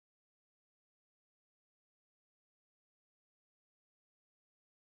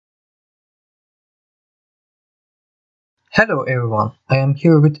Hello everyone, I am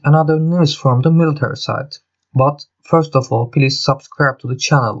here with another news from the military side. But first of all, please subscribe to the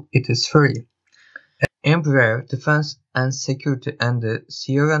channel, it is free. Embraer Defense and Security and the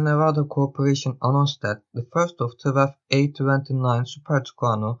Sierra Nevada Corporation announced that the first of 12 A-29 Super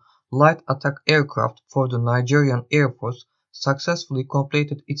Tucano light attack aircraft for the Nigerian Air Force successfully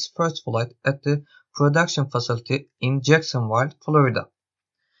completed its first flight at the production facility in Jacksonville, Florida.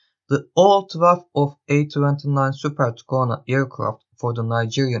 All 12 of A-29 Super Tucano aircraft for the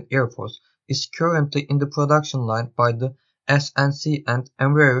Nigerian Air Force is currently in the production line by the SNC and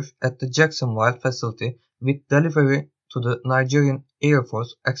Embraer at the Jacksonville facility, with delivery to the Nigerian Air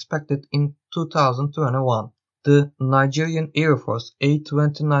Force expected in 2021. The Nigerian Air Force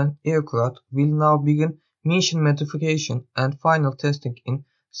A-29 aircraft will now begin mission modification and final testing in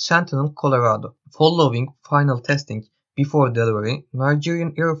Centennial, Colorado. Following final testing, before delivery,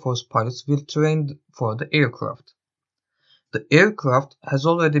 Nigerian Air Force pilots will train for the aircraft. The aircraft has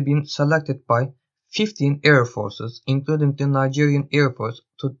already been selected by 15 air forces, including the Nigerian Air Force,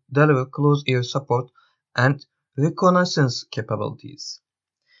 to deliver close air support and reconnaissance capabilities.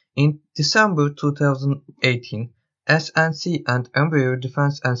 In December 2018, SNC and Embraer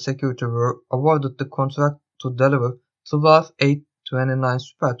Defense and Security were awarded the contract to deliver 12 A-29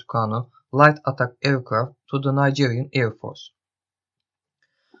 Super Tucano light attack aircraft to the Nigerian Air Force.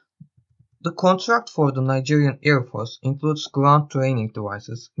 The contract for the Nigerian Air Force includes ground training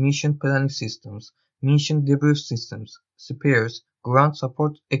devices, mission planning systems, mission debrief systems, spares, ground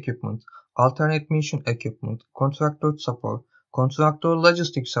support equipment, alternate mission equipment, contractor support, contractor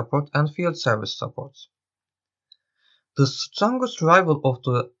logistics support, and field service support. The strongest rival of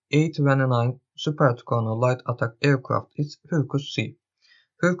the A-29 Super Tucano light attack aircraft is Hurkus C.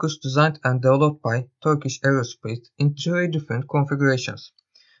 Hurkus designed and developed by Turkish Aerospace in three different configurations.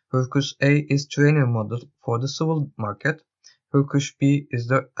 Hurkus A is trainer model for the civil market, Hurkus B is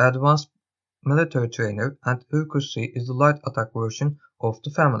the advanced military trainer, and Hurkus C is the light attack version of the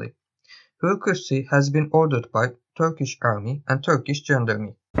family. Hurkus C has been ordered by Turkish Army and Turkish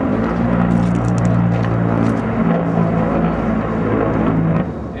Gendarmerie.